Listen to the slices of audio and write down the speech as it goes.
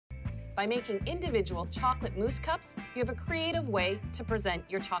By making individual chocolate mousse cups, you have a creative way to present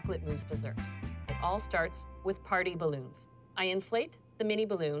your chocolate mousse dessert. It all starts with party balloons. I inflate the mini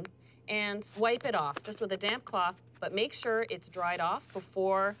balloon and wipe it off just with a damp cloth, but make sure it's dried off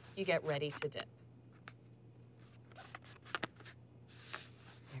before you get ready to dip.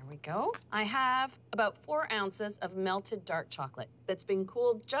 There we go. I have about 4 ounces of melted dark chocolate that's been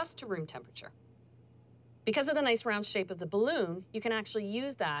cooled just to room temperature. Because of the nice round shape of the balloon, you can actually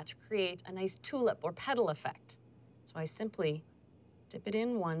use that to create a nice tulip or petal effect. So I simply dip it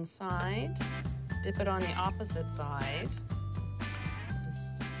in one side, dip it on the opposite side, and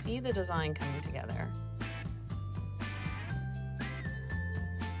see the design coming together.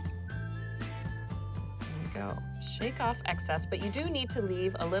 There we go. Shake off excess, but you do need to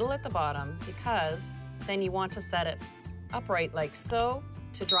leave a little at the bottom because then you want to set it upright like so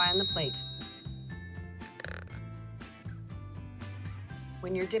to dry on the plate.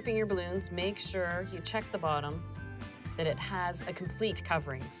 When you're dipping your balloons, make sure you check the bottom, that it has a complete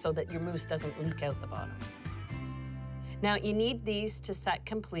covering so that your mousse doesn't leak out the bottom. Now, you need these to set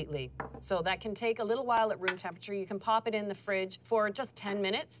completely. So that can take a little while at room temperature. You can pop it in the fridge for just 10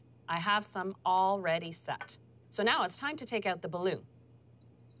 minutes. I have some already set. So now it's time to take out the balloon.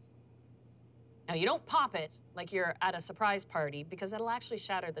 Now, you don't pop it like you're at a surprise party because that'll actually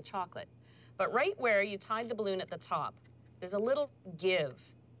shatter the chocolate. But right where you tied the balloon at the top, there's a little give,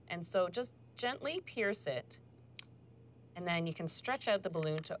 and so just gently pierce it, and then you can stretch out the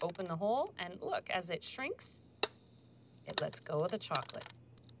balloon to open the hole, and look, as it shrinks, it lets go of the chocolate.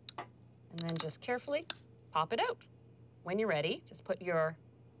 And then just carefully pop it out. When you're ready, just put your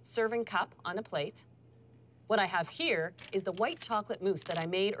serving cup on a plate. What I have here is the white chocolate mousse that I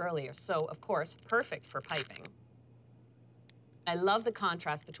made earlier, so of course, perfect for piping. I love the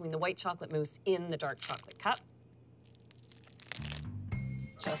contrast between the white chocolate mousse in the dark chocolate cup.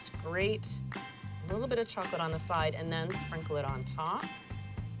 Just grate a little bit of chocolate on the side and then sprinkle it on top.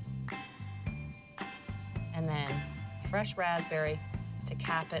 And then fresh raspberry to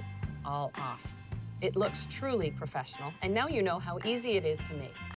cap it all off. It looks truly professional, and now you know how easy it is to make.